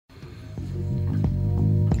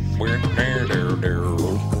Oh, yeah.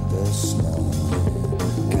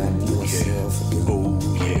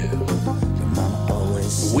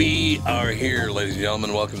 We are here, ladies and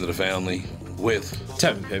gentlemen. Welcome to the family with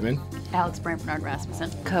Tevin Pittman, Alex Brant-Bernard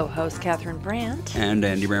Rasmussen, co-host Catherine Brandt, and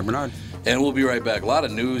Andy Brant-Bernard. And we'll be right back. A lot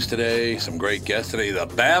of news today. Some great guests today. The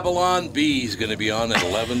Babylon Bee is going to be on at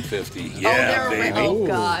 11:50. Yeah, baby. Oh,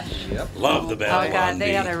 gosh. Yep. Love the Babylon Oh, God, they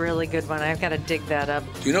Bee. had a really good one. I've got to dig that up.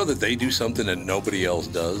 Do you know that they do something that nobody else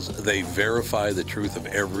does? They verify the truth of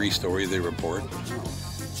every story they report.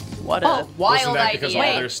 What a wild Isn't that idea. because all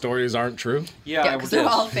their stories aren't true? Yeah, because they're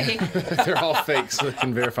all fake. They're all fake, so they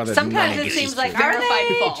can verify that. Sometimes none it of seems is like, true. are they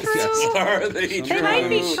Verified false. true? Are they true? They might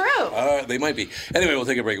be true. They might be. Anyway, we'll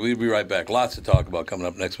take a break. We'll be right back. Lots to talk about coming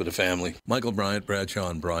up next with the family. Michael Bryant, Bradshaw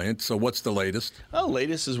and Bryant. So what's the latest? Well, the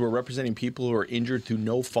latest is we're representing people who are injured through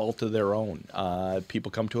no fault of their own.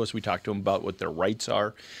 People come to us. We talk to them about what their rights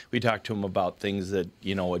are. We talk to them about things that,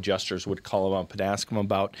 adjusters would call them up and ask them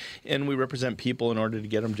about. And we represent people in order to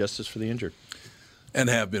get them justice for the injured. And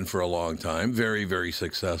have been for a long time. Very, very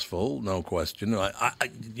successful, no question.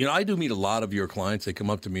 I do meet a lot of your clients. They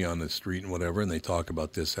come up to me on the street and whatever, and they talk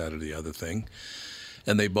about this, that, or the other thing.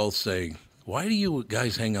 And they both say, why do you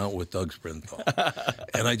guys hang out with Doug Sprinthal?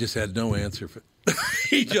 And I just had no answer for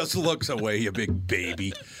He just looks away, you big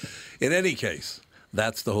baby. In any case,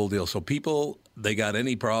 that's the whole deal. So people, they got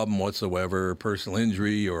any problem whatsoever, personal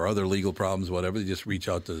injury or other legal problems, whatever, they just reach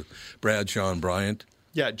out to Bradshaw and Bryant.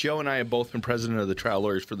 Yeah, Joe and I have both been president of the trial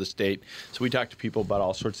lawyers for the state, so we talk to people about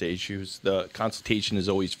all sorts of issues. The consultation is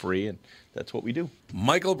always free, and that's what we do.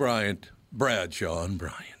 Michael Bryant, Bradshaw and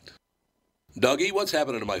Bryant. Dougie, what's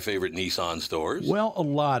happening to my favorite Nissan stores? Well, a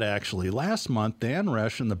lot, actually. Last month, Dan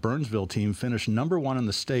Resch and the Burnsville team finished #1 in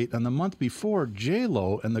the state, and the month before,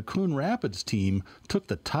 J-Lo and the Coon Rapids team took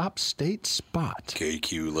the top state spot.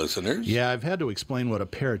 KQ listeners? Yeah, I've had to explain what a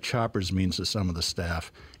pair of choppers means to some of the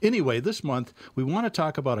staff. Anyway, this month, we want to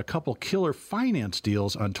talk about a couple killer finance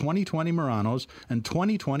deals on 2020 Muranos and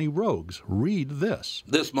 2020 Rogues. Read this.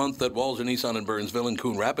 This month at Walzer Nissan in Burnsville and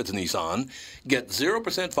Coon Rapids Nissan, get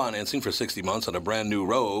 0% financing for 60 months on a brand new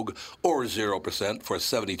Rogue or 0% for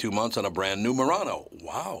 72 months on a brand new Murano.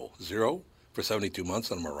 Wow, 0 for 72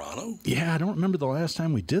 months on a Murano? Yeah, I don't remember the last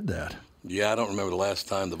time we did that. Yeah, I don't remember the last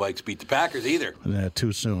time the Vikes beat the Packers either.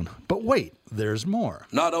 Too soon. But wait, there's more.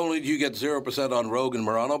 Not only do you get 0% on Rogue and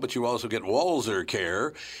Murano, but you also get Walzer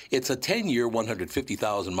Care. It's a 10-year,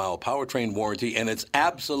 150,000-mile powertrain warranty, and it's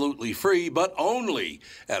absolutely free, but only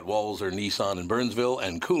at Walzer Nissan in Burnsville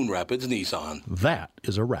and Coon Rapids Nissan. That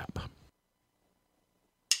is a wrap.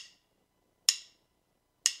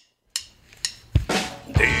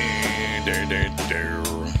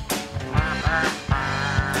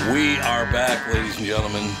 We are back, ladies and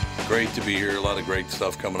gentlemen. Great to be here. A lot of great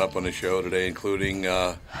stuff coming up on the show today, including,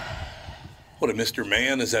 Mr.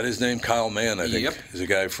 Mann? Is that his name? Kyle Mann, I think. Yep. He's a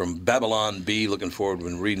guy from Babylon Bee. Looking forward.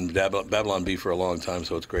 Been reading Babylon Bee for a long time,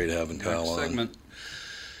 so it's great having Kyle on. Segment.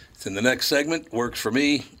 It's in the next segment. Works for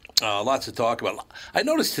me. Lots to talk about. I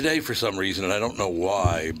noticed today for some reason, and I don't know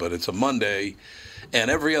why, but it's a Monday,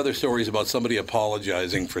 and every other story is about somebody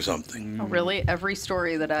apologizing for something. Oh, really? Every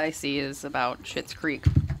story that I see is about Schitt's Creek.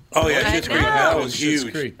 Oh, yeah, I Schitt's Creek. know. That was Schitt's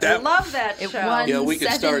huge. Creek. I love that It show. won Yeah, we could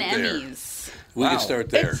 7 start there. Emmys. We Wow. can start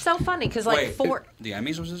there. It's so funny because Wait, four. the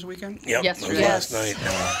Emmys was this weekend? Yep, Yes, that was yes. last night.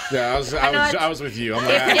 Yeah, I was with you. I'm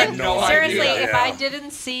like, I had no Seriously, idea. if I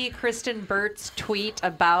didn't see Kristen Burt's tweet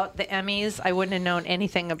about the Emmys, I wouldn't have known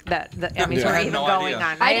anything that the Emmys Yeah, were I had even no going idea.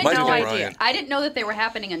 on. I I didn't had Michael no Bryant. idea. I didn't know that they were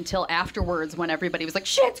happening until afterwards when everybody was like,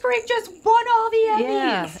 Schitt's Creek just won all the Emmys.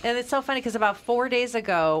 Yeah, and it's so funny because about 4 days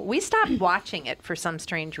ago, we stopped watching it for some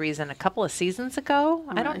strange reason a couple of seasons ago.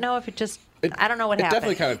 I don't know if it just, I don't know what It happened.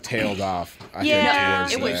 definitely kind of tailed off. I Yeah.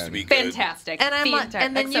 think, It towards was the end. be good. fantastic. And The entire-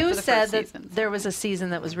 and then except you for the said first that season. there was a season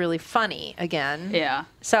that was really funny again. Yeah.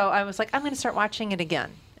 So I was like, I'm going to start watching it again.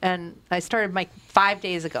 And I started like 5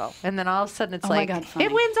 days ago. And then all of a sudden it's Oh my like, God, funny.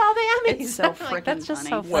 it wins all the Emmys. It's so I'm like, freaking that's just so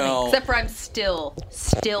funny. funny. Well, Except for I'm still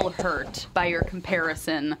hurt by your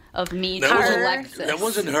comparison of me to that wasn't, Alexis. that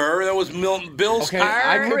wasn't her. That was Bill's. Okay,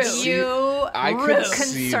 I Are could see. you I could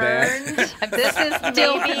see that. concerned? This is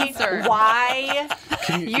still maybe concerned. why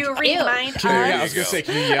you remind us. Yeah, I was gonna say,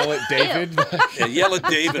 can you yell at David? Yeah, yell at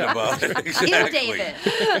David about it. Exactly. David.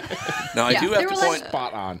 Now, I Yeah, do they have were to like- point.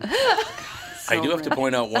 Spot on. I do have to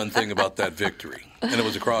point out one thing about that victory, and it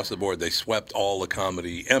was across the board. They swept all the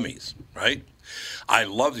comedy Emmys, right? I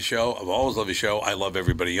love the show. I've always loved the show. I love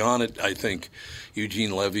everybody on it. I think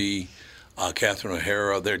Eugene Levy, Catherine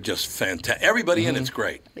O'Hara, they're just fantastic. Everybody in it's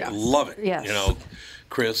great. Yes. Love it. Yes. You know,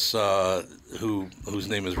 Chris, whose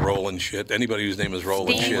name is Roland Shit. Anybody whose name is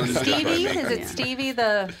Roland Shit is Stevie? just Is it Stevie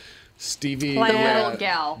the Stevie, Plaid- The little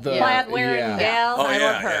gal. plaid-wearing gal? Oh, I yeah,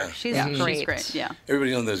 love her. yeah. She's Yeah, great. she's great. Yeah.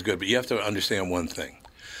 Everybody knows that's good, but you have to understand one thing.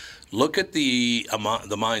 Look at the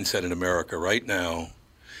mindset in America right now,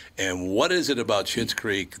 and what is it about Schitt's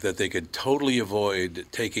Creek that they could totally avoid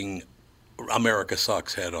taking America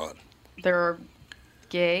Sucks head on? They're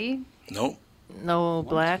gay. No. No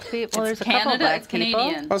black people. Well, It's there's a couple Canada. black It's people.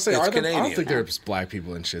 Canadian. I'll say, It's I don't Canadian. think there's black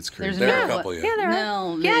people in Schitt's Creek. There's There are a no- couple, yeah. Yeah, there are.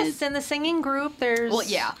 No, Yes, in the singing group, there's. Well,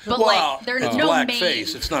 yeah, but Well, like there's it's no black main.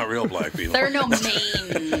 face. It's not real black people. There are no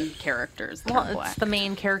main characters that Well, are black. it's the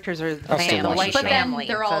main characters are the I'll still family. watch White the but show. then family.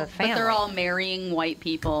 they're It's a all family. but they're all marrying white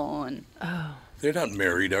people and They're not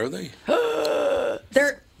married, are they?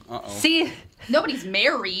 they're See, nobody's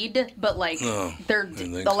married, but like No, they're I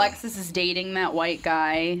didn't think Alexis is dating that white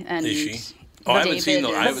guy and Is she? Oh, I haven't David seen the-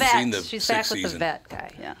 I is- haven't vet. seen the She's sixth back with season. the vet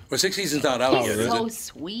guy. Yeah. Well, 6 season's not out yet, is So it?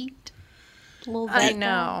 sweet. Little I vet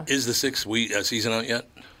know. Is the sixth season out yet?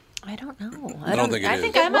 I don't know. I don't think it I is.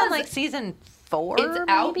 think It I'm on was- like season 4. It's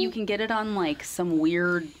out. maybe? You can get it on like some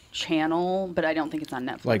weird channel, but I don't think it's on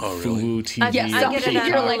Netflix. Like Oh, really? Fubu TV Yeah, or I get it on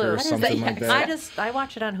Peacock Hulu. or What is something that? like that. I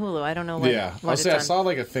watch it on Hulu. I don't know what. Yeah, what I'll it's say I on. saw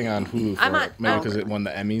like a thing on Hulu for I'm on- it, maybe oh. because it won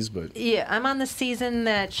the Emmys, but Yeah, I'm on the season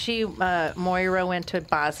that Moira went to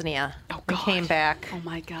Bosnia and God. came back. Oh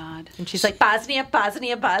my god. And she's like, Bosnia,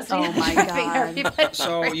 Bosnia, Bosnia. Oh, my God. Everybody's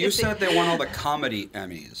So you crazy. said they won all the comedy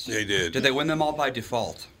Emmys. They did. Did they win them all by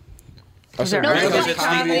default? I'll say there right really Because now- it's the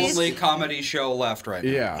comedies? only comedy show left right now.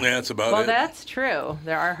 yeah. Yeah, that's about Well, it. that's true.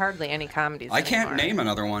 There are hardly any comedies. I can't anymore. name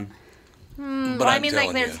another one. But Well, I I'm mean, like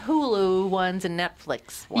telling there's you. Hulu ones and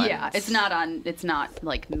Netflix ones. Yeah, it's not on. It's not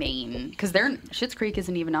like main because Schitt's Creek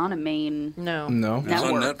isn't even on a main. No. No. It's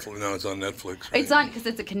on network. Netflix. No, it's on Netflix. Right? It's on because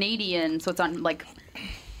it's a Canadian, so it's on like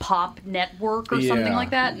Pop Network or something Yeah.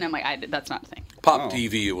 like that. And I'm like, that's not a thing. Pop Oh.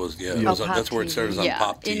 TV. It was. Yeah, Oh, it was on, Pop that's where it TV. started on Yeah,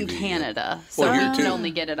 Pop TV. in Canada, so Well, you here can too. only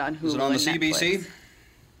get it on Hulu. Is it on the and CBC? Netflix.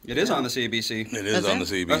 It is on the CBC. It is on the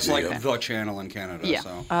CBC. That's like yeah. the channel in Canada. Yeah.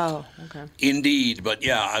 So. Oh, okay. Indeed, but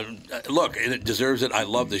yeah, look, and it deserves it. I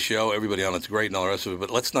love the show. Everybody on it's great and all the rest of it. But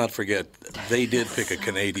let's not forget, they did pick a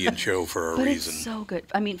Canadian show for a But reason. it's so good.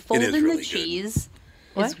 I mean, Fold is in really the good. Cheese.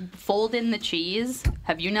 What? Is Fold in the Cheese.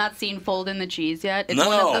 Have you not seen Fold in the Cheese yet? It's No,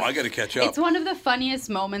 one of the- I gotta catch up. It's one of the funniest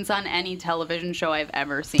moments on any television show I've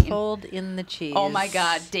ever seen. Fold in the cheese. Oh my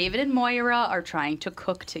God, David and Moira are trying to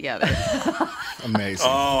cook together. Amazing.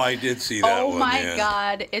 Oh, I did see that Oh one. my yeah.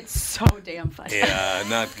 God, it's so damn funny. Yeah,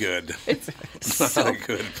 not good. It's Not so a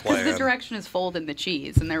good because plan. the direction is Fold in the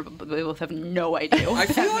Cheese, and they both have no idea. What I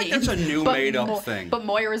feel that like means. that's a new But made-up thing. But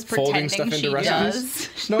Moira's Folding stuff pretending into she recipes?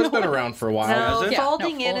 does. No, it's been around for a while. No, Is it? Yeah,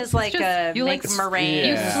 folding no, in fold- is like it's just- you make like meringues.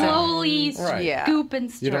 You Yeah. slowly Right. Yeah. scoop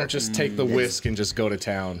and stir. You don't just take the whisk and just go to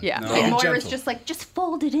town. Yeah, No. and Be Moira's gentle. just like, just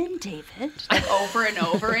fold it in, David, like over and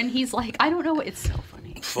over, and he's like, I don't know, it's so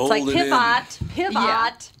funny. Fold It's like it in. pivot. Yeah.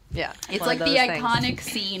 Yeah. It's one like of the those things. iconic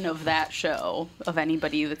scene of that show of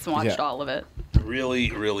anybody that's watched Yeah. all of it.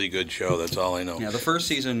 Really, really good show. That's all I know. Yeah, the first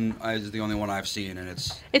season is the only one I've seen, and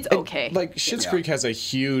it's It's okay. Like Schitt's Yeah. Creek has a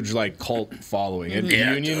huge like cult following. At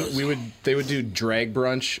Yeah, it Union, does. they would do drag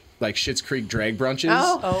brunch, like Schitt's Creek drag brunches.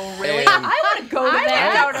 Oh, really? And I want to go to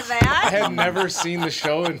that. Go to that. I had never seen the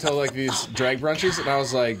show until like these drag brunches, and I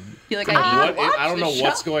was like, You're like, "God, I need to what? watch I don't know this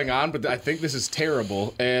what's show." going on, but I think this is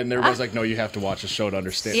terrible." And everybody's like, "No, you have to watch the show to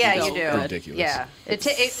understand." Yeah, It's you do. Ridiculous. Yeah.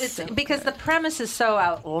 It's so because the premise is so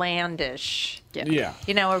outlandish. Yeah.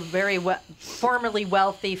 You know, a very formerly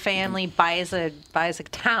wealthy family buys a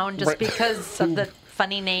town just Right. because of the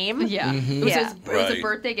funny name. Yeah, Mm-hmm. it was, Yeah. it was Right. a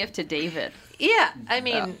birthday gift to David. Yeah, I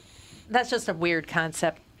mean, that's just a weird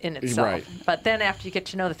concept in itself. Right. But then after you get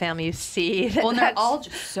to know the family, you see that Well, and they're that's all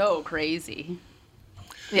just so crazy,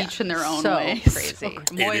 yeah, each in their own so way. crazy.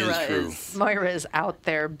 Moira true. is. Moira is out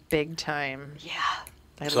there big time. Yeah.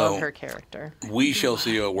 I So- love her character. We shall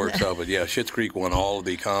see how it works out. But yeah, Schitt's Creek won all of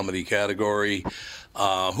the comedy category.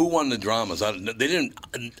 Who won the dramas? I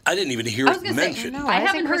didn't even hear I was it gonna say, mentioned. no. I Isn't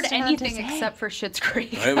haven't heard Kristen anything Hunt is- except for Schitt's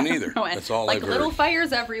Creek. I haven't either. No, That's all like I've heard. Little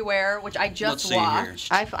Fires Everywhere, which I Let's just see here.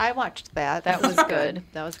 watched. I watched that. That was good.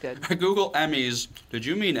 That was good. Google Emmys. Did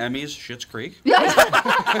you mean Emmys? Schitt's Creek?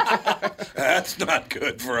 That's not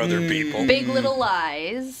good for other people. Big Little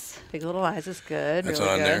Lies. Big Little Lies is good. That's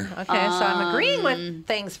really on good. there. Okay, so I'm agreeing with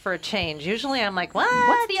things for a change. Usually I'm like, what?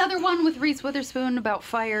 What's the other one with Reese Witherspoon about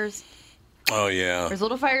fires? Oh yeah, There's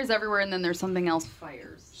little fires everywhere, and then there's something else.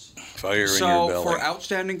 Fires. fire in your So belly. for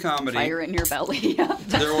outstanding comedy, Fire in your belly. Yeah.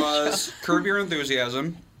 there was Curb Your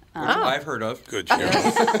Enthusiasm, which I've heard of. Good show.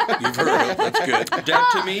 You've heard of it. That's good. Dead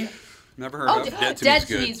to Me, Never heard Oh, of. Dead to Dead Me's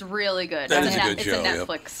to good. Me's really good. That it's is a good it's show, a yep.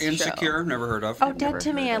 Netflix Insecure, show. never heard of. Oh, never Dead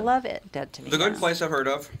to Me. heard I of it. love it. Dead to Me. The Good Place, I've heard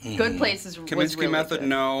of. Good Place is Kaminsky was really Method, good.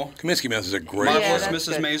 no. Kaminsky Method is a great Marvelous that's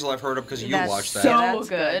Mrs. good. Maisel, I've heard of because you That's watched that. so that's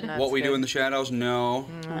good. That's What We Do good. in the Shadows, no.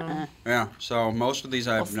 Yeah, so most of these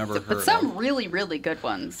I've never heard But some of. really, really good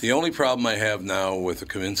ones. The only problem I have now with the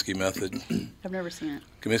Kaminsky Method, I've never seen it.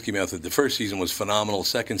 Kaminsky Method, the first season was phenomenal.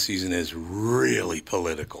 Second season is really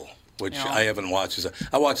political, which Yeah. I haven't watched.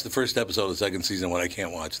 I watched the first episode of the second season when I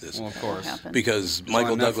can't watch this. Well, of course. Happened. Because on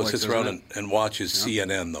Michael Douglas Netflix, sits isn't around it? and watches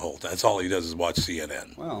CNN the whole time. That's all he does is watch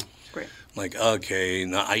CNN. Well, Great. Like, okay,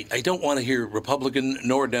 now I don't want to hear Republican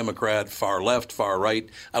nor Democrat, far left, far right.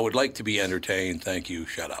 I would like to be entertained. Thank you.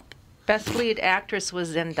 Shut up. Best lead actress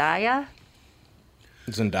was Zendaya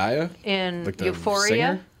Zendaya? in Like the Euphoria.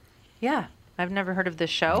 singer? Yeah, I've never heard of this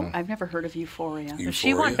show. I've never heard of Euphoria.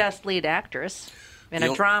 She won Euphoria? Best Lead Actress in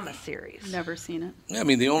You a drama series. Never seen it. I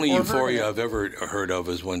mean, the only Or heard euphoria of it. I've ever heard of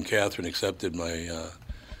is when Catherine accepted my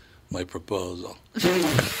proposal.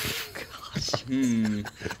 I'm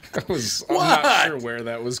What? not sure where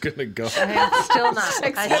that was going to go. I'm still not. I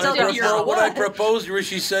Accepted still your don't You're know. When I proposed to her,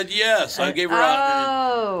 she said yes. I gave her out.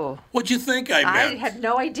 Oh, What'd you think I I meant? had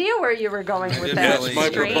no idea where you were going with didn't that. really- That's my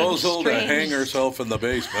Strange, proposal to strange. hang herself in the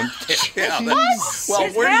basement. Yeah. What Well,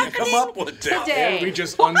 is where did you come happening up with that? today? We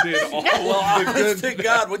just undid all Well, the good. thank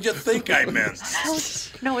God. What'd you think I meant?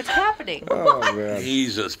 No, it's happening. Oh, man.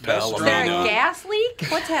 Jesus, pal. Is there a Palomino. gas leak?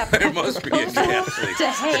 What's There happening? must be a gas leak. To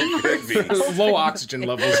hang Could be. Low oxygen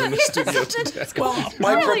levels in the studio today. Well,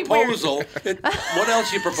 my really weird. proposal. What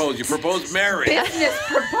else you proposed? You proposed marriage. business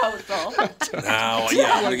proposal. Now,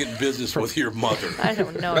 yeah, I'm gonna get in business with your mother. I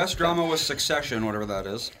don't know. best drama was Succession, whatever that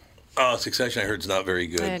is. Succession, I heard, is not very I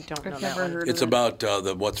good. don't know I've that never one. heard It's of it. about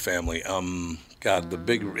the Watts family. God, the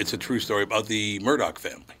big. It's a true story about the Murdoch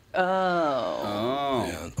family. Oh.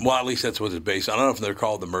 Yeah. Well, at least that's what it's based on. I don't know if they're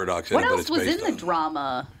called the Murdochs, What but else it's was based in on. the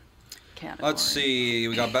drama category? Let's see.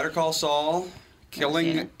 We got Better Call Saul, seen Killing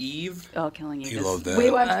it. Eve, Oh, Killing Eve. You is- love that.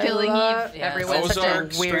 We watched I Killing love- Eve. yeah, Everyone. such a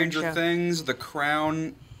Ozark, weird Stranger show. Things, The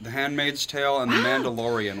Crown, The Handmaid's Tale, and The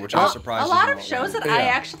Mandalorian, which I'm surprised. A lot isn't of shows that Yeah. I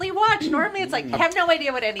actually watch. Normally, it's like I have no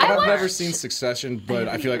idea what any of I've them never are. seen Succession, but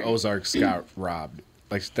I feel like Ozark's got robbed.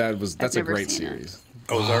 Like that's a never great seen it. series.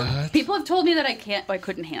 Ozark. People have told me that I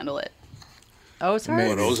couldn't handle it. Ozark.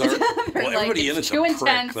 What, Ozark? Well, Like, everybody in it's it's too a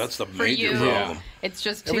intense prick. That's the for major you. problem. It's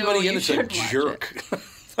just too. Everybody in you it's a should watch it. jerk.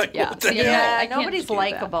 Like, Yeah. what the See, hell? Yeah, I can't nobody's do that.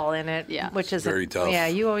 likable in it. Yeah. which is Very tough. Yeah,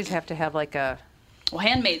 you always have to have like a Well,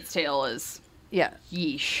 Handmaid's Tale is yeah.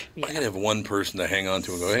 yeesh. I gotta have one person to hang on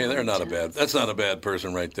to and go, hey, they're not a bad. That's not a bad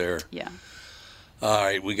person right there. Yeah. All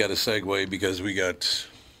right, we got to segue because we got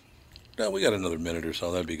another minute or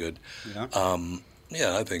so. That'd be good. Yeah,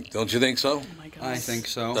 Yeah, I think. Don't you think so? Oh my god. I think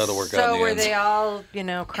so. That'll work out So in the were end. they all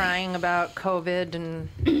crying about COVID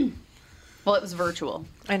and Well, it was virtual.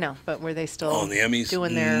 I know, but were they still Oh, and the Emmys?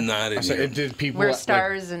 doing their Not in So here. did people we're like,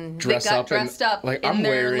 stars and dress They got up dressed and, up like in I'm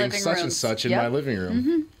their wearing living such and rooms. such in Yep. my living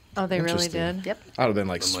room. oh they really Interesting. did. Yep. I would have been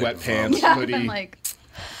like I'm like, sweatpants, Yeah. hoodie. I'm like.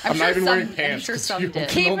 I'm sure not even some, wearing pants. I'm sure 'cause some you did.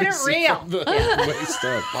 can Keeping only it see real. from the waist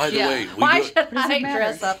up. By the Yeah. way, Why we should does I it matter?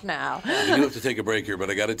 dress up now? do have to take a break here, but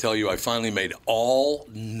I got to tell you, I finally made all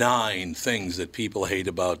 9 things that people hate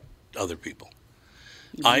about other people.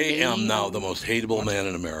 I am now the most hateable man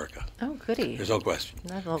in America. Oh, goody. There's no question.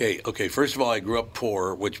 That'll- Okay. First of all, I grew up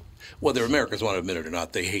poor, which, whether Americans want to admit it or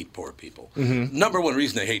not, they hate poor people. Number one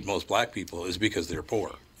reason they hate most black people is because they're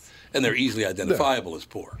poor, and they're easily identifiable as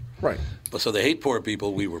poor. Right. But so they hate poor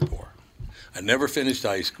people. We were poor. I never finished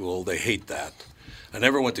high school. They hate that. I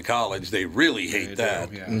never went to college. They really hate They do,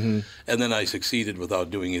 that. yeah. And then I succeeded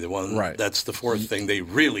without doing either one. Right. That's the fourth thing. They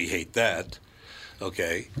really hate that.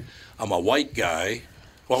 Okay. I'm a white guy.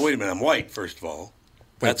 Well, wait a minute. I'm white, first of all.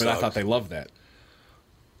 But I out. thought they loved that.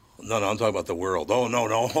 No, I'm talking about the world. Oh, no.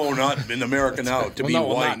 Oh, not in America now. To be Well,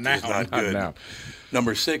 no, white not is now, not not good. now.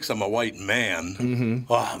 Number 6, I'm a white man.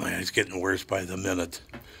 Oh, man, it's getting worse by the minute.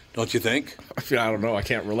 Don't you think? I feel I don't know. I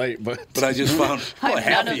can't relate, but But I just found I'm none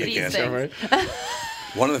happy of these again. things. right.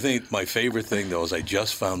 One of the things, my favorite thing though, is I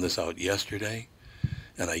just found this out yesterday,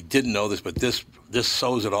 and I didn't know this, but this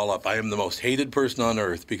sews it all up. I am the most hated person on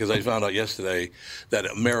earth because I found out yesterday that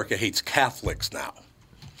America hates Catholics now.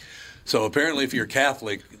 So apparently, if you're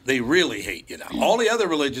Catholic, they really hate you now. All the other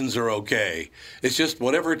religions are okay. It's just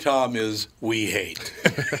whatever Tom is, we hate.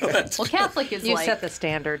 Well, Catholic is You like set the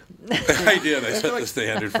standard. I did. I set the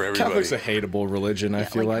standard for everybody. Catholic's a hateable religion. I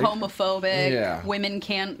feel like. homophobic. Yeah. Women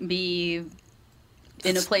can't be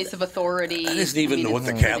in a place of authority. That isn't even I mean, what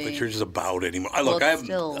the it's Catholic pretty- Church is about anymore. Well, Look, it's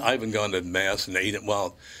still- I haven't gone to Mass and ate it.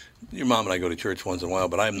 Well, your mom and I go to church once in a while,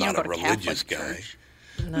 but I'm You not don't a go to religious Catholic guy. church.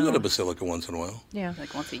 We go to Basilica once in a while. Yeah.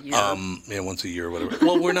 Like once a year. Yeah, once a year or whatever.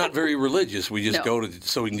 Well, we're not very religious. We just No. go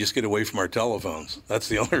so we can just get away from our telephones. That's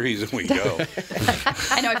the only reason we go.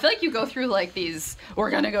 I know. I feel like you go through like these.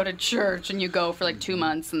 We're gonna go to church, and you go for like 2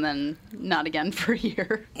 months, and then not again for a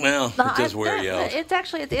year. Well, it does wear you out. It's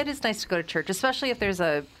actually it is nice to go to church, especially if there's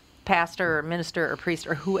a pastor or minister or priest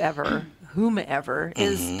or whomever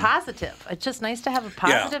is positive. It's just nice to have a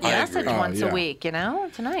positive I message agree. once a week. You know,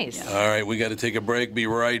 it's nice. All right, we got to take a break. Be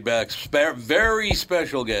right back. Very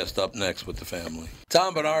special guest up next with the family.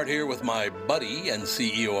 Tom Bernard here with my buddy and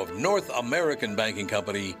CEO of North American Banking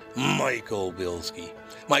Company, Michael Bilski.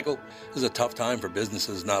 Michael, this is a tough time for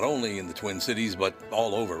businesses not only in the Twin Cities but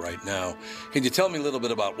all over right now. Can you tell me a little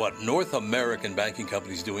bit about what North American Banking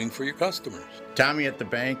Company is doing for your customers? Tommy, at the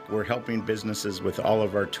bank, we're helping businesses with all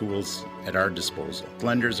of our tools at our disposal.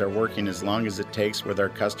 Lenders are working as long as it takes with our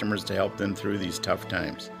customers to help them through these tough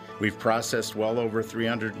times. We've processed well over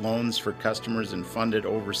 300 loans for customers and funded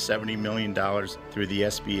over $70 million through the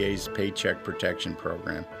SBA's Paycheck Protection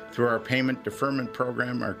Program. Through our payment deferment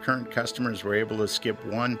program, our current customers were able to skip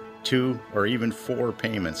 1, 2, or even 4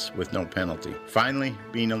 payments with no penalty. Finally,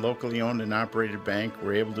 being a locally owned and operated bank,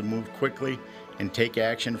 we're able to move quickly and take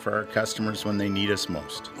action for our customers when they need us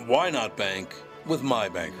most. Why not bank with my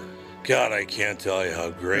banker? God, I can't tell you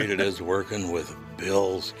how great it is working with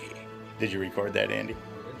Bilski. Did you record that, Andy?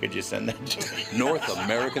 Could you send that to me? North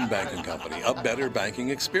American Banking Company, a better banking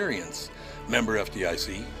experience. Member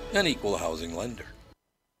FDIC, an equal housing lender.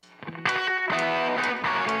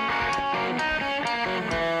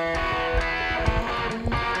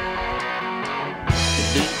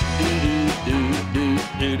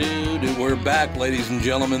 We're back, ladies and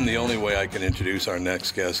gentlemen. The only way I can introduce our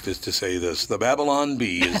next guest is to say this. The Babylon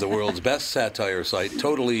Bee is the world's best satire site,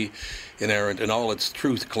 totally inerrant in all its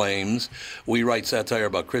truth claims. We write satire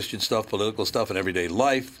about Christian stuff, political stuff, and everyday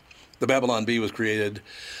life. The Babylon Bee was created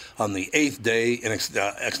on the 8th day,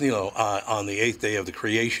 on the 8th day of the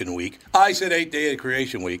creation week. I said 8th day of the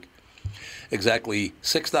creation week. Exactly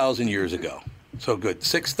 6,000 years ago. So good.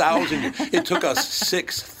 6,000 years. It took us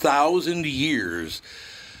 6,000 years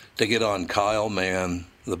to get on Kyle Mann,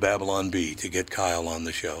 the Babylon Bee, to get Kyle on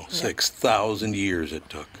the show. Yep. 6,000 years it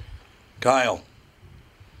took. Kyle.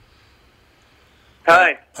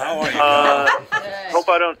 Hi. How are you, Kyle? Hope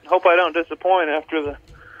I don't disappoint after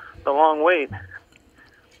the long wait.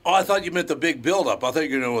 Oh, I thought you meant the big build-up. I thought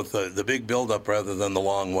you were going with the big build-up rather than the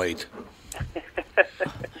long wait.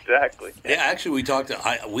 Exactly. Yeah, actually,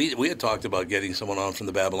 we had talked about getting someone on from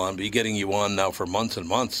the Babylon Bee, getting you on now for months and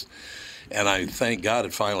months. And I thank God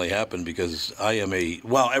it finally happened because I am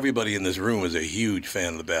everybody in this room is a huge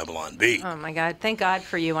fan of the Babylon Bee. Oh, my God. Thank God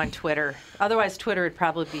for you on Twitter. Otherwise, Twitter would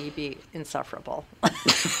probably be insufferable.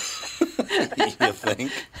 You think?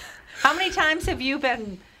 How many times have you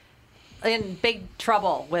been in big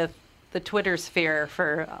trouble with the Twitter sphere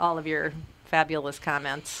for all of your fabulous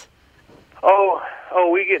comments? Oh,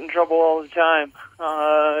 we get in trouble all the time.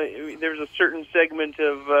 There's a certain segment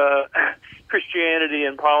of Christianity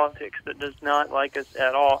and politics that does not like us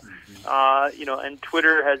at all. And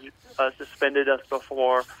Twitter has suspended us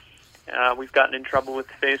before. We've gotten in trouble with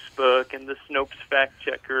Facebook and the Snopes fact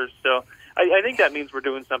checkers. So I think that means we're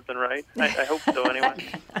doing something right. I hope so, anyway.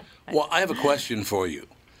 Well, I have a question for you.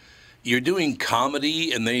 You're doing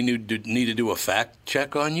comedy, and they need to do a fact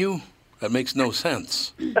check on you? That makes no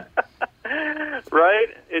sense. Right?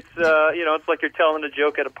 It's it's like you're telling a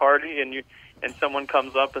joke at a party, and someone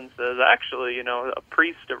comes up and says, "Actually, a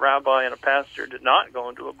priest, a rabbi, and a pastor did not go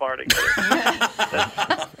into a bar together."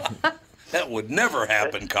 That would never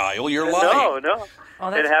happen, Kyle. You're lying. No.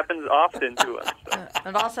 Well, it happens often to us.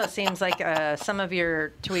 It also seems like some of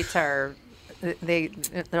your tweets are they're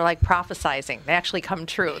like prophesizing. They actually come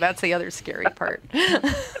true. That's the other scary part.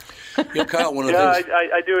 Kyle, one of the things...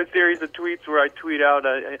 I do a series of tweets where I tweet out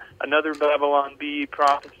another Babylon Bee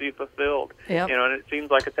prophecy fulfilled. Yep. And it seems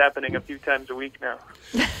like it's happening a few times a week now.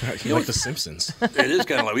 You're like The Simpsons. It is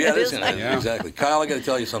kind of like, yeah, it is kind of Yeah. exactly. Kyle, I got to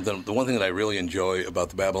tell you something. The one thing that I really enjoy about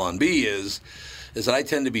the Babylon Bee is that I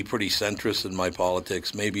tend to be pretty centrist in my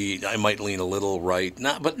politics. Maybe I might lean a little right,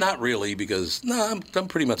 but not really, because I'm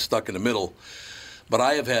pretty much stuck in the middle. But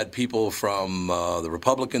I have had people from the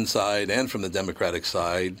Republican side and from the Democratic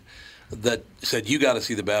side that said, you got to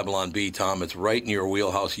see the Babylon Bee, Tom. It's right in your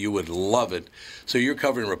wheelhouse. You would love it. So you're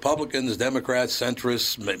covering Republicans, Democrats,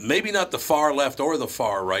 centrists, maybe not the far left or the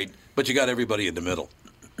far right, but you got everybody in the middle.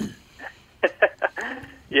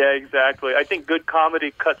 Yeah, exactly. I think good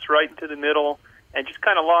comedy cuts right into the middle and just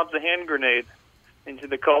kind of lobs a hand grenade into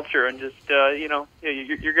the culture, and just you're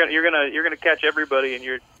gonna catch everybody in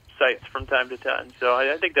your sights from time to time. So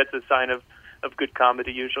I think that's a sign of good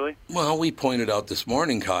comedy usually. Well, we pointed out this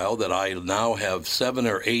morning, Kyle, that I now have 7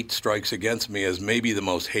 or 8 strikes against me as maybe the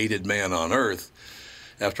most hated man on earth.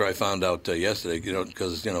 After I found out yesterday,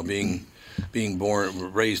 because being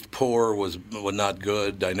raised poor was not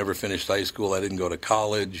good. I never finished high school. I didn't go to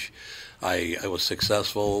college. I was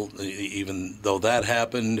successful, even though that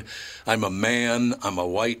happened. I'm a man. I'm a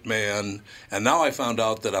white man. And now I found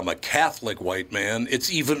out that I'm a Catholic white man.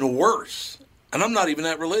 It's even worse. And I'm not even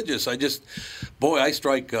that religious. I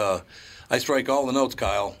strike all the notes,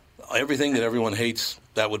 Kyle. Everything that everyone hates,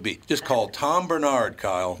 that would be. Just call Tom Bernard,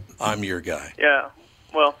 Kyle. I'm your guy. Yeah.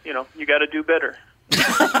 Well, you got to do better.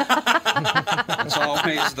 That's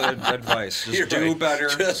always the advice. Just do better.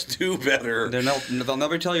 Just do better. They'll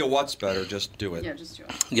never tell you what's better. Just do it. Yeah, just do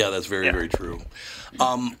it. Yeah, that's very, very true.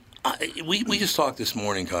 We just talked this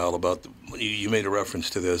morning, Kyle, about you made a reference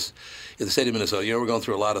to this. In the state of Minnesota, we're going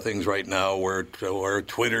through a lot of things right now where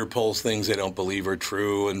Twitter pulls things they don't believe are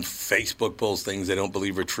true and Facebook pulls things they don't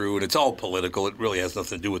believe are true, and it's all political. It really has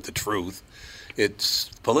nothing to do with the truth. It's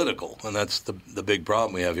political, and that's the big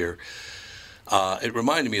problem we have here. It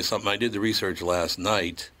reminded me of something. I did the research last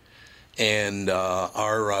night, and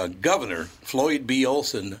our governor, Floyd B.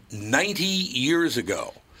 Olson, 90 years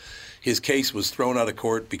ago, his case was thrown out of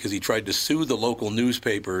court because he tried to sue the local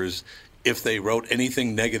newspapers if they wrote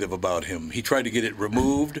anything negative about him. He tried to get it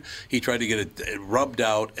removed. He tried to get it rubbed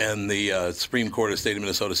out, and the Supreme Court of the state of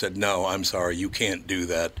Minnesota said, no, I'm sorry, you can't do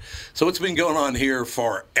that. So it's been going on here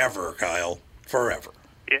forever, Kyle, forever.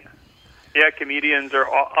 Yeah, comedians are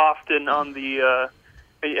often on the.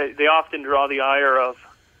 They often draw the ire of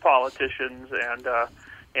politicians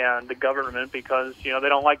and the government because they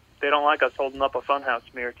don't like us holding up a funhouse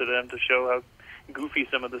mirror to them to show how goofy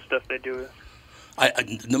some of the stuff they do is.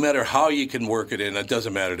 No matter how you can work it in, it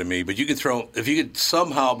doesn't matter to me. But if you could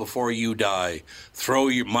somehow before you die throw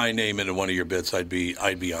my name into one of your bits, I'd be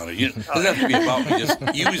on it. It doesn't have to be about me. Just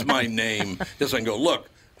use my name, just so I can go. Look,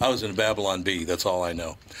 I was in Babylon Bee. That's all I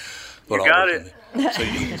know. You got it. So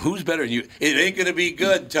who's better than you? It ain't going to be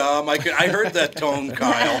good, Tom. I heard that tone,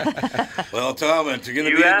 Kyle. Well, Tom, it's going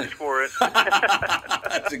to be. You asked for it.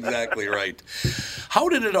 That's exactly right. How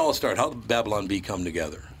did it all start? How did Babylon Bee come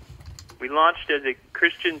together? We launched as a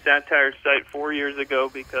Christian satire site 4 years ago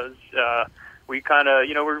because we kind of,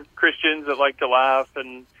 we're Christians that like to laugh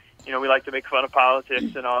and, we like to make fun of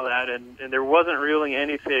politics and all that. And there wasn't really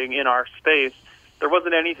anything in our space. There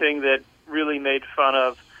wasn't anything that really made fun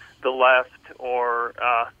of the left or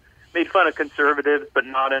made fun of conservatives, but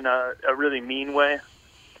not in a really mean way.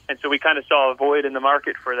 And so we kind of saw a void in the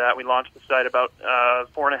market for that. We launched the site about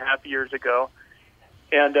 4.5 years ago.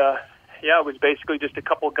 And, it was basically just a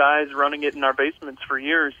couple guys running it in our basements for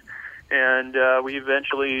years. And we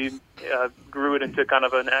eventually grew it into kind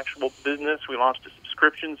of an actual business. We launched a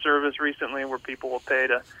subscription service recently where people will pay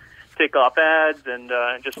to take off ads and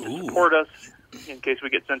just to support us in case we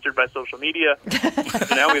get censored by social media.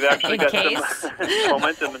 So now we've actually got some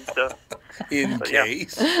momentum and stuff. In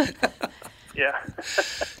case. Yeah.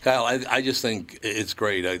 Kyle, I just think it's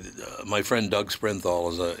great. My friend Doug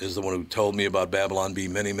Sprinthal is the one who told me about Babylon Bee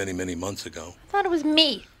many, many, many months ago. I thought it was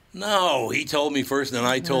me. No, he told me first, and then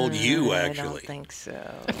I told you, actually. I don't think so.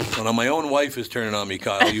 So now my own wife is turning on me,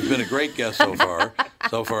 Kyle. You've been a great guest so far.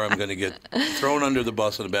 So far, I'm going to get thrown under the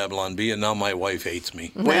bus in a Babylon Bee, and now my wife hates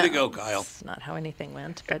me. Way to go, Kyle. That's not how anything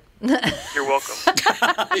went, but... You're welcome.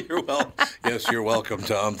 You're welcome. Yes, you're welcome,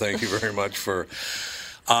 Tom. Thank you very much for...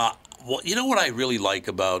 Well, you know what I really like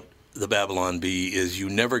about the Babylon Bee is you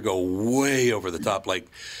never go way over the top. Like,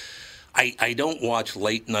 I don't watch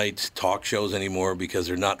late night talk shows anymore because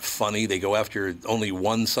they're not funny. They go after only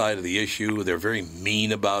one side of the issue. They're very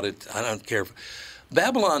mean about it. I don't care.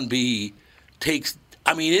 Babylon Bee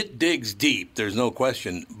it digs deep. There's no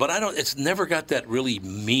question. But it's never got that really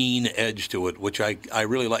mean edge to it, which I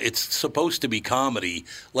really like. It's supposed to be comedy.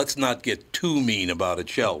 Let's not get too mean about it,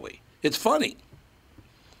 shall we? It's funny.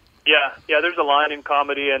 Yeah, there's a line in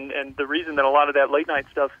comedy, and the reason that a lot of that late night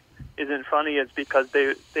stuff isn't funny is because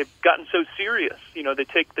they've gotten so serious. They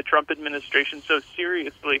take the Trump administration so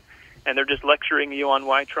seriously, and they're just lecturing you on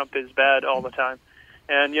why Trump is bad all the time.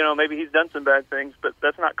 And maybe he's done some bad things, but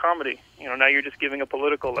that's not comedy. Now you're just giving a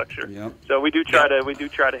political lecture. Yep. So we do try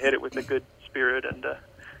to hit it with a good spirit and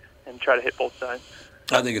try to hit both sides.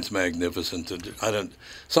 I think it's magnificent.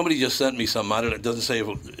 Somebody just sent me something. It doesn't say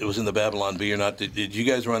if it was in the Babylon Bee or not. Did you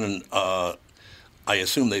guys run I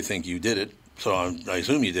assume they think you did it, so I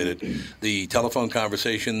assume you did it. The telephone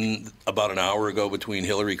conversation about an hour ago between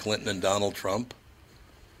Hillary Clinton and Donald Trump?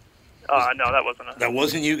 No, that wasn't us. That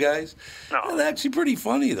wasn't you guys? No. It's actually pretty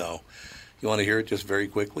funny, though. You want to hear it just very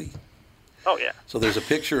quickly? Oh yeah. So there's a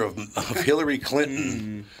picture of Hillary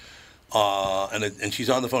Clinton, and she's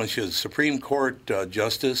on the phone. She says, Supreme Court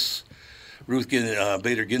Justice Ruth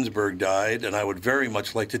Bader Ginsburg died, and I would very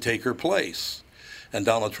much like to take her place. And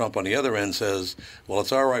Donald Trump on the other end says, well,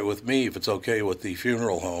 it's all right with me if it's okay with the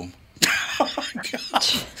funeral home. Oh, my God.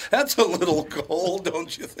 That's a little cold,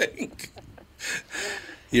 don't you think?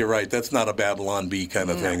 You're right. That's not a Babylon Bee kind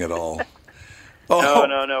of thing at all. Oh.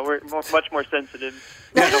 No. We're much more sensitive.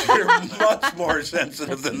 Yeah, we're much more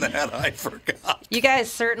sensitive than that. I forgot. You guys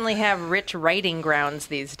certainly have rich writing grounds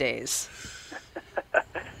these days.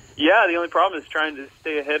 Yeah, the only problem is trying to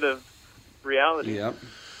stay ahead of reality. Yep.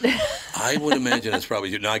 I would imagine it's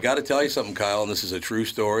probably. Now, I got to tell you something, Kyle, and this is a true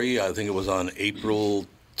story. I think it was on April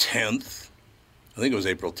 10th. I think it was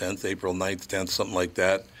April 10th, April 9th, 10th, something like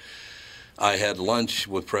that. I had lunch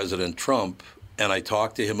with President Trump, and I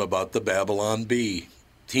talked to him about the Babylon Bee.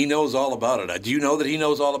 He knows all about it. Do you know that he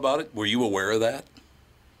knows all about it? Were you aware of that?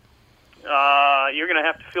 You're going to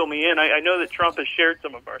have to fill me in. I know that Trump has shared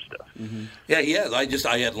some of our stuff. Mm-hmm. Yeah, he has.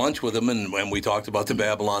 I had lunch with him, and we talked about the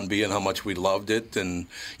Babylon Bee and how much we loved it. And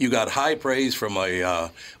you got high praise from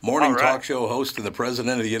a morning talk show host and the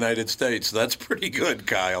President of the United States. That's pretty good,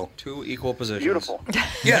 Kyle. 2 equal positions. Beautiful.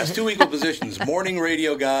 Yes, 2 equal positions. Morning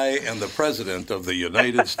radio guy and the President of the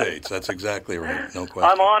United States. That's exactly right. No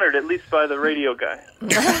question. I'm honored, at least by the radio guy.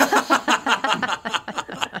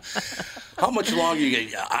 How much longer you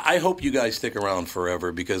get? I hope you guys stick around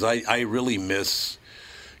forever because I really miss,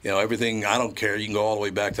 everything. I don't care. You can go all the way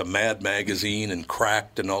back to Mad Magazine and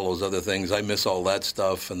Cracked and all those other things. I miss all that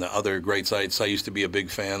stuff and the other great sites. I used to be a big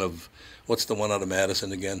fan of, what's the one out of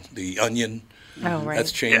Madison again? The Onion. Oh, right.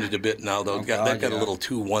 That's changed a bit now, though. That got a little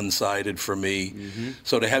too one-sided for me. Mm-hmm.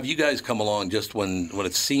 So to have you guys come along just when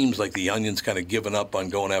it seems like the Onion's kind of given up on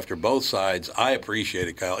going after both sides, I appreciate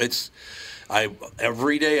it, Kyle.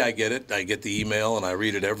 Every day I get it. I get the email and I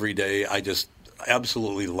read it every day. I just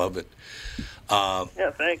absolutely love it. Yeah,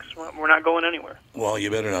 thanks. We're not going anywhere. Well,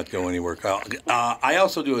 you better not go anywhere, Kyle. I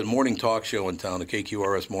also do a morning talk show in town, a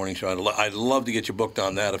KQRS morning show. I'd love to get you booked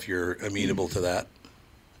on that if you're amenable to that.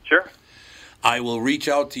 Sure. I will reach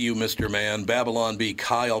out to you, Mr. Mann. Babylon Bee,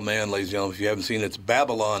 Kyle Mann, ladies and gentlemen. If you haven't seen it, it's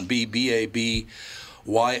Babylon Bee,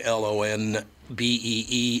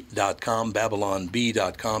 BabylonBee.com,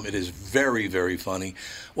 BabylonBee.com. It is very, very funny.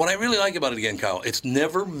 What I really like about it, again, Kyle, it's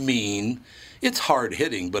never mean. It's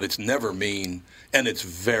hard-hitting, but it's never mean, and it's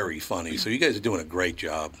very funny. So you guys are doing a great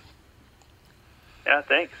job. Yeah,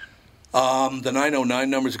 thanks. The 909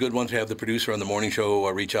 number is a good one to have the producer on the morning show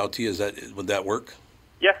reach out to you. Would that work?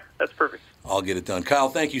 Yeah, that's perfect. I'll get it done. Kyle,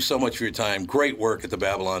 thank you so much for your time. Great work at the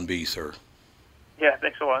Babylon Bee, sir. Yeah,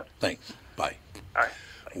 thanks a lot. Thanks. Bye. All right.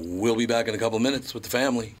 Bye. We'll be back in a couple of minutes with the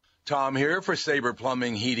family. Tom here for Sabre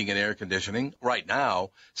Plumbing, Heating, and Air Conditioning. Right now,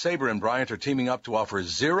 Sabre and Bryant are teaming up to offer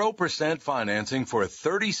 0% financing for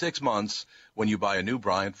 36 months when you buy a new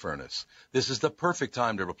Bryant furnace. This is the perfect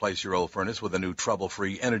time to replace your old furnace with a new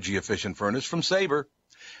trouble-free, energy-efficient furnace from Sabre.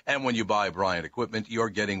 And when you buy Bryant equipment, you're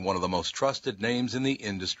getting one of the most trusted names in the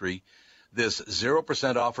industry. This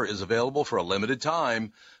 0% offer is available for a limited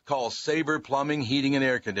time. Call Sabre Plumbing, Heating, and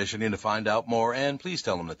Air Conditioning to find out more, and please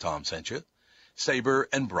tell them that Tom sent you. Sabre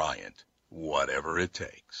and Bryant, whatever it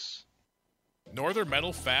takes. Northern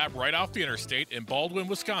Metal Fab, right off the interstate in Baldwin,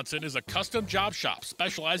 Wisconsin, is a custom job shop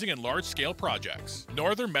specializing in large-scale projects.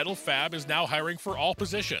 Northern Metal Fab is now hiring for all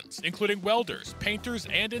positions, including welders, painters,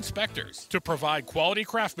 and inspectors, to provide quality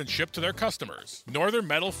craftsmanship to their customers. Northern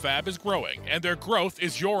Metal Fab is growing, and their growth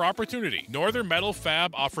is your opportunity. Northern Metal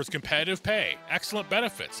Fab offers competitive pay, excellent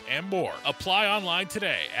benefits, and more. Apply online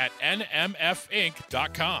today at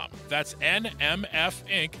nmfinc.com. That's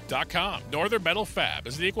nmfinc.com. Northern Metal Fab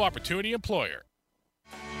is an equal opportunity employer.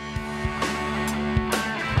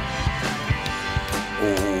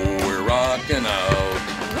 Oh, we're rocking out.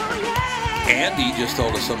 Oh, yeah. Andy just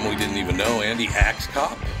told us something we didn't even know. Andy Axe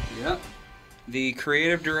Cop. Yep. The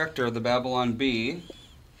creative director of the Babylon Bee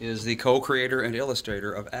is the co-creator and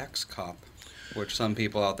illustrator of Axe Cop, which some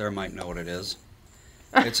people out there might know what it is.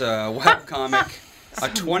 It's a webcomic.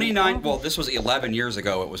 This was 11 years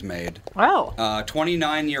ago it was made. Wow.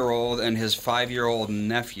 29-year-old and his 5-year-old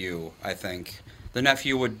nephew, I think. The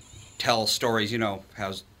nephew would tell stories, how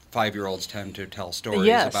 5-year-olds tend to tell stories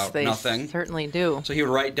about nothing. Yes, they certainly do. So he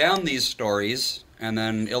would write down these stories and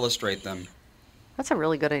then illustrate them. That's a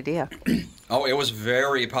really good idea. Oh, it was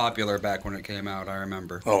very popular back when it came out, I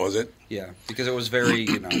remember. Oh, was it? Yeah, because it was very,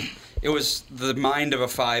 it was the mind of a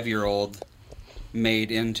 5-year-old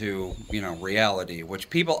made into, reality, which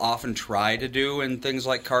people often try to do in things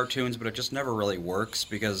like cartoons, but it just never really works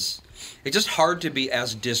because it's just hard to be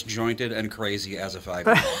as disjointed and crazy as a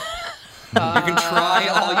 5-year-old. You can try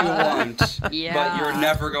all you want, Yeah. but you're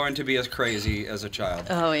never going to be as crazy as a child.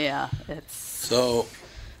 Oh yeah, it's So,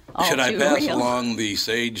 all should I too pass real. along the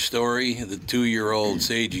Sage story? The 2-year-old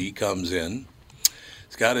Sagey comes in.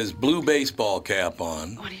 He's got his blue baseball cap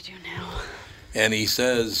on, What do you do now? and he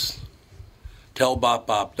says, "Tell Bop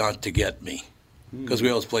Bop not to get me." Because we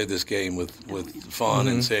always play this game with Fawn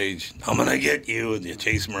and Sage. I'm going to get you. And you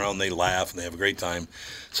chase them around, they laugh, and they have a great time.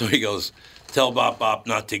 So he goes, "Tell Bop Bop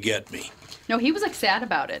not to get me." No, he was like sad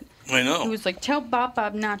about it. I know. He was like, "Tell Bop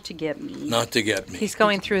Bop not to get me." Not to get me. He's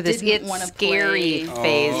going through this Didn't it's wanna scary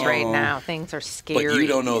play. phase right now. Things are But scary. you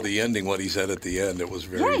don't know the ending, what he said at the end. It was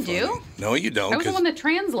very Yeah, I funny. do. No, you don't. I was the 'cause- one that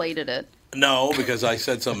translated it. No, because I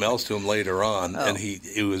said something else to him later on, and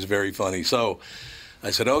it was very funny. So I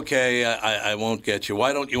said, "Okay, I won't get you.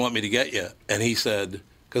 Why don't you want me to get you?" And he said,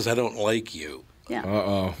 "Because I don't like you." Yeah.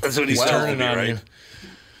 Uh-oh. That's what he's Well, telling me, turning on right? you.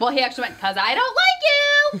 Well, he actually went, "Cause I don't like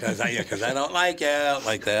you." Because I don't like you,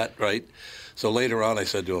 like that, right? So later on, I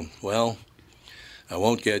said to him, "Well, I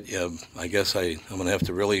won't get you. I guess I'm going to have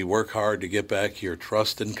to really work hard to get back your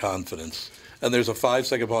trust and confidence." And there's a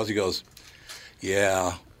 5-second pause. He goes,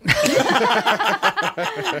 "Yeah."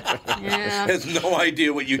 Yeah. Has no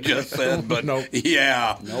idea what you just said, but Nope.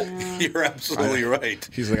 yeah. Nope. You're absolutely right.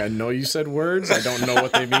 He's like, I know you said words. I don't know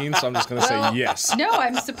what they mean, so I'm just going to say yes. No,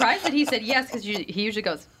 I'm surprised that he said yes because he usually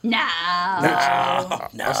goes, "No." I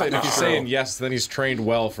was saying, if he's saying yes, then he's trained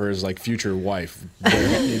well for his like future wife.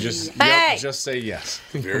 You just Hey! just say yes.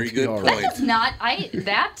 Very You'll be good all point. right. That does not.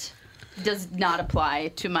 That does not apply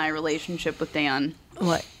to my relationship with Dan.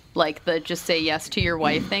 What? Like the just say yes to your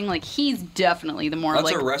wife thing. Like he's definitely the more That's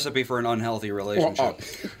like a recipe for an unhealthy relationship.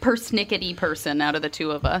 persnickety person out of the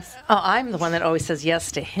two of us. Oh, I'm the one that always says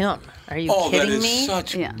yes to him. Are you Oh, that kidding is me?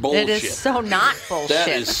 such Yeah. bullshit. It is so not bullshit. That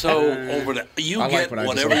is so over the. You I like get when I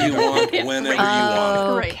just whatever you want Yeah, whenever right. you want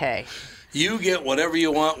it. Great. Okay. You get whatever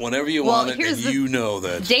you want whenever you Well, want it, and here's the- you know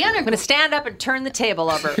that. Dan, I'm going to stand up and turn the table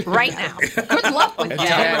over right now. good luck with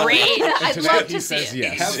that. I'd love He to see says it.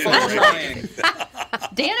 yes. Have fun trying.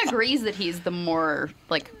 Dan agrees that he's the more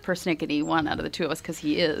like persnickety one out of the two of us because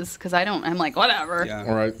he is. Because I don't. I'm like whatever. Yeah.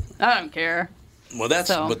 All right. I don't care. Well, that's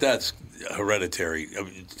So- but that's hereditary. I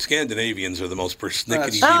mean, Scandinavians are the most persnickety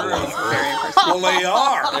That's people true. on earth. Well, they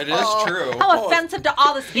are. It is true. How offensive to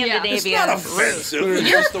all the It's Scandinavians. not offensive. It's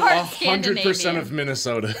You're just the part 100% of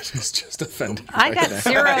Minnesota is just offended. I got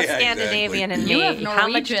zero Yeah, Scandinavian in You me. have Norwegian. How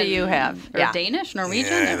much do you have? Or Danish,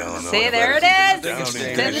 Norwegian. Yeah, I don't know. See, if there that's it even- is. I don't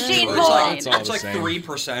even- Then the it's sheet fine. boy. It's all It's the like same.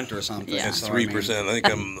 3% or something. Yeah. It's so, I mean, 3%. I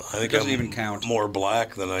think doesn't I'm even count. more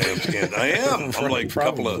black than I am Scandinavian. I am. I'm like a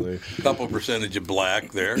Probably. couple percentage of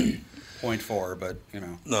black there. 0.4, but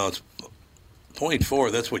No, it's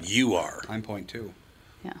 0.4. That's what you are. I'm 0.2.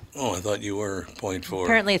 Yeah. Oh, I thought you were 0.4.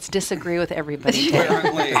 Apparently, it's disagree with everybody.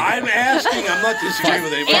 Apparently, I'm asking. I'm not disagreeing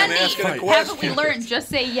with anybody. I'm asking a Andy, haven't we question. learned? Just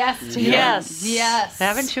say yes to him. Yes. Yes.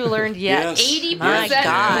 Haven't you learned yet? Yes. 80% My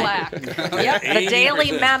God. black. Yep. The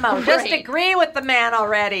Daily 80%. Memo. Just Right. agree with the man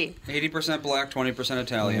already. 80% black, 20%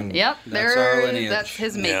 Italian. Yep. That's our lineage. That's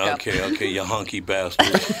his Yeah, makeup. okay, you hunky bastard.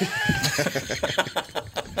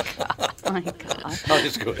 Oh my God. I'll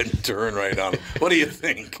just go ahead and turn right on it. What do you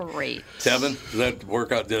think? Great. Tevin, did that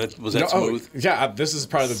work out? Was that No, smooth? yeah, this is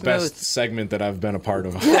probably the Smooth. best segment that I've been a part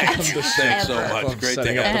of. Thanks so Ever. much. Of Great to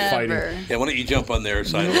setting have up you. the fighting. Ever. Yeah, why don't you jump on their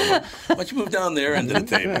side? Why don't you move down there into the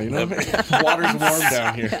table? Yeah, you know, water's warm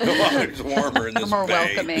down here. The water's warmer in this More bay.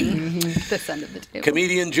 welcoming this end of the table.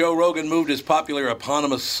 Comedian Joe Rogan moved his popular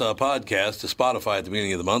eponymous podcast to Spotify at the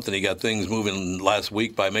beginning of the month, and he got things moving last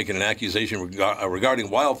week by making an accusation regarding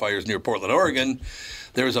wildfires near Portland, Oregon.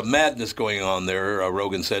 There's a madness going on there,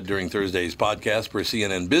 Rogan said during Thursday's podcast for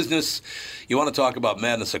CNN Business. You want to talk about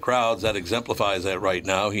madness of crowds, that exemplifies that right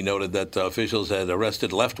now. He noted that officials had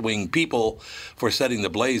arrested left-wing people for setting the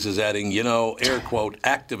blazes, adding, air quote,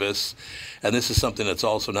 activists. And this is something that's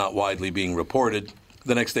also not widely being reported.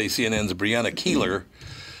 The next day, CNN's Brianna Keeler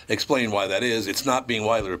explained why that is. It's not being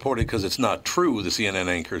widely reported because it's not true, the CNN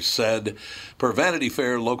anchor said. Per Vanity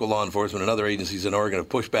Fair, local law enforcement and other agencies in Oregon have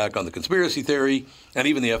pushed back on the conspiracy theory, and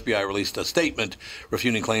even the FBI released a statement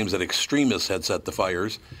refuting claims that extremists had set the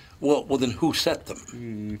fires. Well, then who set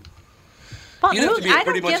them? Well, You'd have to be I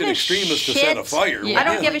pretty don't much give an a extremist to shit. set a fire. Yeah. I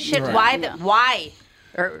don't give a shit Right. why. Why?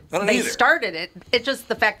 or I don't they either. started it. It's just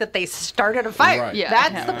the fact that they started a fire. Right. Yeah,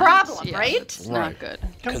 That's the problem, yeah, right? It's not good.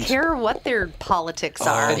 Don't care what their politics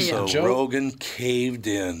are. Oh, so Joe- Rogan caved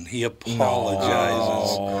in. He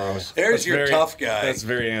apologizes. Gross. There's That's your very- tough guy. That's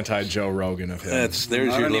very anti-Joe Rogan of him. There's Not your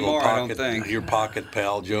little anymore, I don't pocket, think. your pocket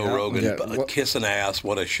pal Joe Rogan, Yeah, what- kissing ass.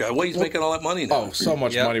 What a show! Well, he's making all that money now. Oh, so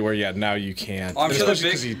much Yep. money where now you can't. I'm sure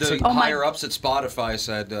Especially 'cause he the took- higher ups at Spotify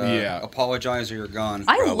said, apologize or you're gone.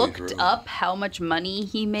 I Probably looked true. up how much money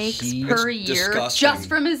he makes It's per year disgusting. just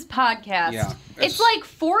from his podcast. Yeah. It's like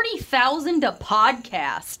 40,000 a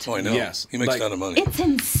podcast. Oh, I know. Yes, He makes like- a ton of money. It's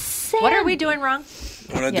insane. What are we doing wrong?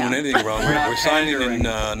 We're not Yeah. doing anything wrong. We're not We're signing in pandering.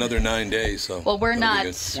 another 9 days. So Well, we're that'll be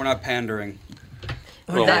not. good. We're not pandering.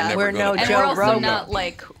 Well, that- we're we're never no gonna And Joe we're also Rogan. not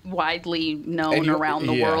like widely known And you- around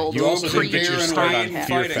the yeah, world. you also didn't get your Pre- start on and Fear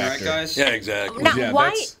fighting, right, Factor. guys? Yeah, exactly. Now, Yeah, why?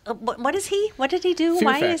 that's- What is he? What did he do? Fear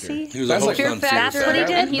Why is Factor. he? He was That's a like host Fear on Fear Factor, That's what he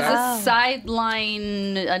Factor. did? and he's Oh. a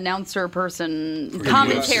sideline announcer person, For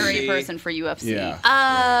commentary UFC. person for UFC. Yeah.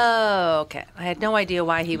 Oh, okay. I had no idea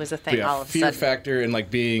why he was a thing Yeah, all of a Fear sudden. Factor and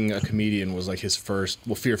like being a comedian was like his first.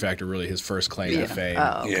 Well, Fear Factor really his first claim to fame.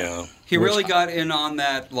 Oh. Yeah. He really got in on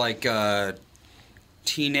that, like,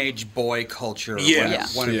 teenage boy culture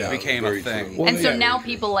Yes. when Yeah. it became Very a thing. true. And so Yeah. now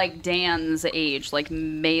people like Dan's age, like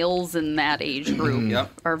males in that age group, Yep.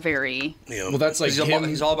 are very. Yeah. Well, that's like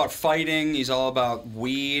He's all about fighting. He's all about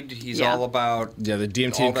weed. He's Yeah. all about Yeah, the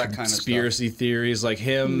DMT all and that kind of conspiracy theories, like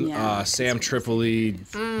him, Yeah, Sam Tripoli,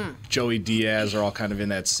 Joey Diaz are all kind of in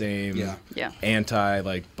that same Yeah. anti,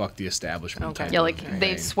 like buck the establishment. Okay. type Yeah, of like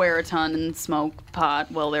they thing. swear a ton and smoke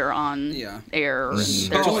pot while they're on Yeah. air. They're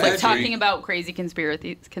just Oh, like edgy. talking about crazy conspiracy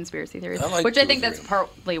theories, I like which I those think that's theories.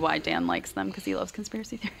 partly why Dan likes them, because he loves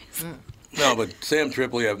conspiracy theories. No, but Sam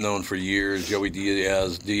Tripoli I've known for years. Joey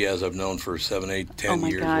Diaz I've known for 7, 8, 10 Oh my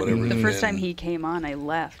years, god! whatever. The it's first been. time he came on, I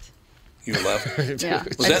left. You left? Yeah, Was I that-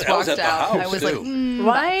 just that was walked at the out. house, I was too. like,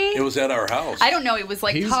 Why? It was at our house. I don't know. It was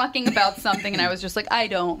like He's- talking about something, and I was just like, I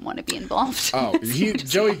don't want to be involved. Oh,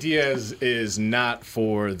 Joey Diaz is not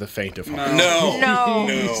for the faint of heart. No. No.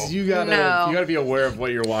 No. You gotta No. be aware of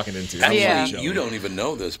what you're walking into. That's Actually, Yeah. Joey. you don't even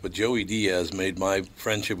know this, but Joey Diaz made my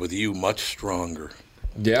friendship with you much stronger.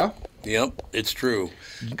 Yeah. Yep, it's true.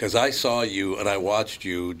 Because I saw you and I watched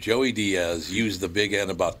you. Joey Diaz use the big end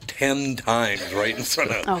about 10 times right in front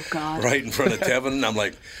of Oh, God. right in front of Tevin. I'm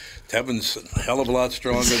like, Tevin's a hell of a lot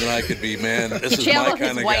stronger than I could be, man. This He is my channeled kind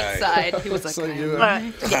his of white guy. side. He was like,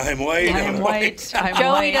 I'm white. I'm white. I'm Joey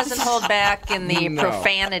white. doesn't hold back in the No.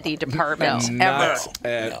 profanity department ever. Not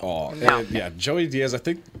at all. No. And, yeah, Joey Diaz, I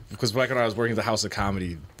think, because back when I was working at the House of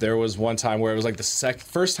Comedy, there was one time where it was like the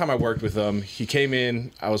first time I worked with him. He came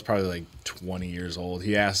in, I was probably like 20 years old.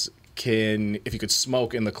 He asked if you could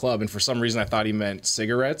smoke in the club, and for some reason I thought he meant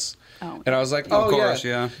cigarettes. Oh. And I was like, Of oh, course,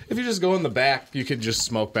 yeah. If you just go in the back, you could just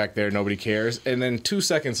smoke back there. Nobody cares. And then 2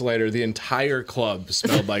 seconds later, the entire club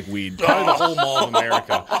smelled like weed. Probably the whole Mall of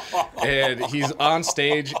America. And he's on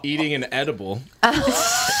stage eating an edible. And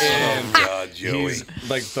Oh, God, Joey. he's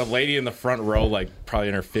like the lady in the front row, like probably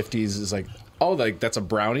in her 50s, is like, oh, like that's a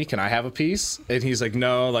brownie. Can I have a piece? And he's like,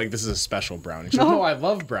 no, like this is a special brownie. She's like, no, I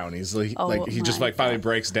love brownies. Like, Oh, he just my like finally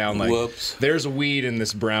breaks down like, Whoops. there's weed in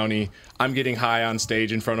this brownie. I'm getting high on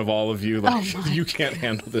stage in front of all of you. Like you can't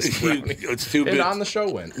handle this brownie. It's too And big. on the show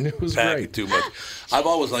went. And it was Pack great. it too much. I've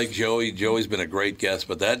always liked Joey. Joey's been a great guest,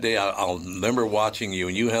 but that day I'll remember watching you,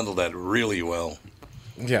 and you handled that really well.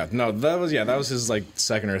 Yeah, no, that was his like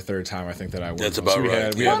second or third time I think that I worked. That's with. about So we right.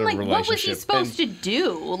 had, we Well, had a like, what was he relationship. supposed to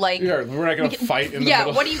do? Like, Yeah, we're not gonna fight in the yeah,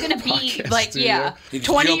 middle what are you of gonna the be podcast like? studio. Yeah, You just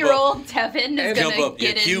jump up. 20-year-old Tevin is Jump gonna up, you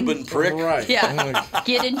get in, Cuban prick. Right. yeah,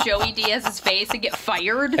 get in Joey Diaz's face and get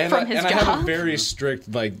fired from his I job. have a very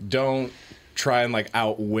strict like don't try and like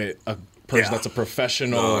outwit a person Yeah. that's a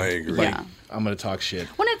professional. No, I agree. Like, Yeah. I'm gonna talk shit.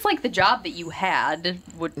 When it's like the job that you had,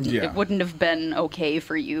 it wouldn't have been okay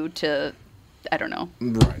for you to, I don't know.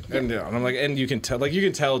 Right. And yeah, and I'm like, and you can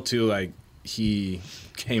tell too, like he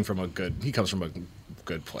comes from a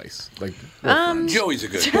good place. Like Joey's a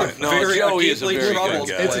good guy. No, Very Joey is a deeply very good troubled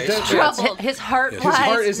guy. place. It's a Troubled. His heart His his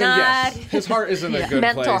heart lies isn't not. his heart isn't a good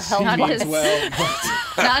Mental place. health. He Not means his- well,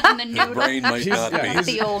 Not in the noodle. Brain might not yeah, be.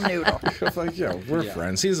 The old noodle. but like we're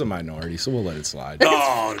friends. He's a minority, so we'll let it slide.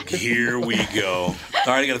 Oh, here we go. All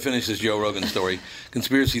right, I got to finish this Joe Rogan story.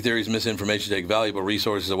 Conspiracy theories, misinformation take valuable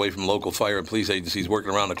resources away from local fire and police agencies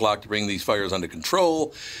working around the clock to bring these fires under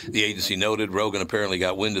control. The agency noted Rogan apparently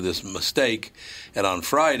got wind of this mistake, and on On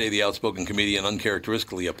Friday, the outspoken comedian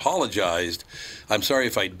uncharacteristically apologized. I'm sorry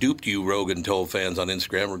if I duped you, Rogan told fans on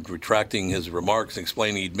Instagram, retracting his remarks and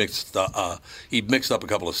explaining he'd mixed up a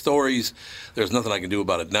couple of stories. There's nothing I can do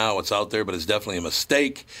about it now. It's out there, but it's definitely a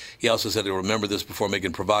mistake. He also said he'll remember this before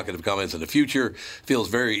making provocative comments in the future. Feels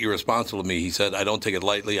very irresponsible to me. He said, I don't take it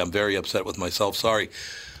lightly. I'm very upset with myself. Sorry.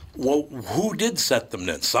 Well, who did set them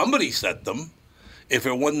then? Somebody set them. If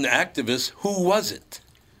it wasn't activists, who was it?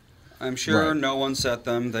 I'm sure no one set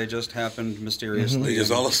them. They just happened mysteriously. They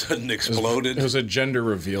just all of a sudden exploded. It was a gender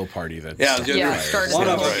reveal party that started one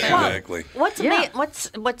of them. Exactly.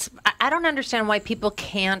 I don't understand why people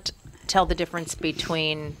can't tell the difference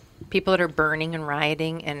between people that are burning and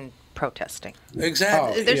rioting and protesting.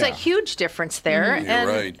 Exactly. There's a huge difference there. You're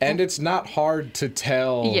right. And it's not hard to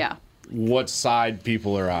tell what side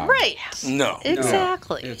people are on. Right. No.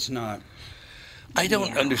 Exactly. It's not. I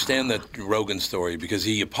don't understand that Rogan story because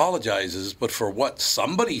he apologizes, but for what?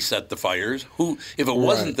 Somebody set the fires. Who? If it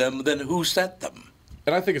wasn't them, then who set them?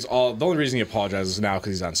 And I think it's all the only reason he apologizes now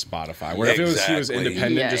because he's on Spotify. Where if he was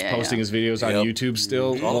independent, just posting his videos on YouTube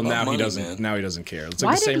still, well now he doesn't. Man. Now he doesn't care. It's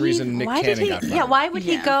like the same reason Nick Cannon got fired. Yeah, why would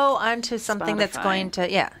he go onto something that's going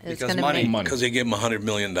to? Yeah, it's going to money. Because they give him $100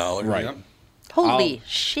 million. Right. Yep. Holy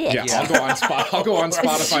shit! Yeah, I'll go on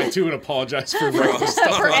Spotify too and apologize for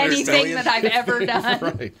stuff for anything that I've ever done.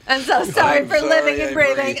 Right. I'm so sorry for living and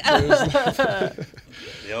breathing.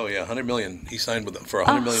 Oh yeah, $100 million. He signed with them for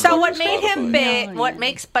 $100 million. So what made him big? What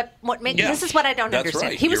makes? This is what I don't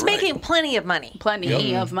understand. Right. He was You're making plenty of money.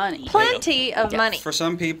 Plenty of money. Plenty of money. For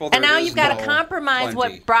some people, And now there is you've got to no compromise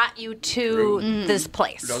plenty. what brought you to this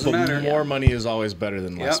place. Doesn't But matter. more money is always better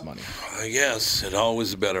than less money. Yes, it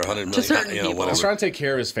always better. $100 million. To certain people. He's Whatever. trying to take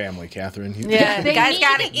care of his family, Catherine. Yeah, the guy's need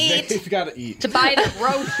got to to eat. They've got to eat. To buy the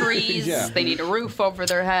groceries, Yeah. they need a roof over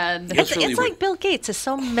their head. It's really like Bill Gates is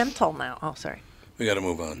so mental now. Oh, sorry. We got to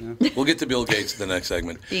move on. We'll get to Bill Gates in the next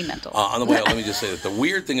segment. Being mental. On the way out, let me just say that the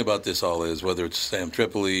weird thing about this all is, whether it's Sam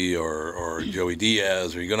Tripoli or Joey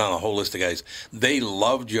Diaz, or you go down a whole list of guys, they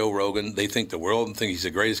love Joe Rogan. They think the world and think he's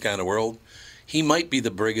the greatest guy in the world. He might be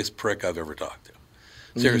the biggest prick I've ever talked to.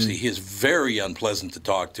 Seriously, he is very unpleasant to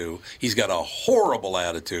talk to. He's got a horrible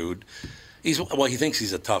attitude. He thinks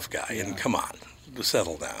he's a tough guy, and come on,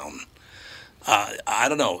 settle down. I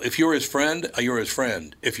don't know. If you're his friend, you're his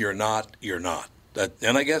friend. If you're not, you're not.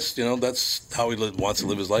 And I guess, that's how he wants to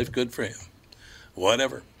live his life. Good for him.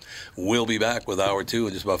 Whatever. We'll be back with Hour 2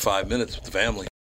 in just about 5 minutes with the family.